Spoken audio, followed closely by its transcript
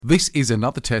This is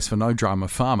another test for No Drama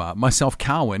Farmer. Myself,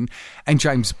 Carwin, and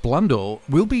James Blundell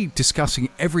will be discussing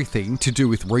everything to do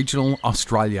with regional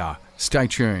Australia. Stay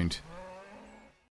tuned.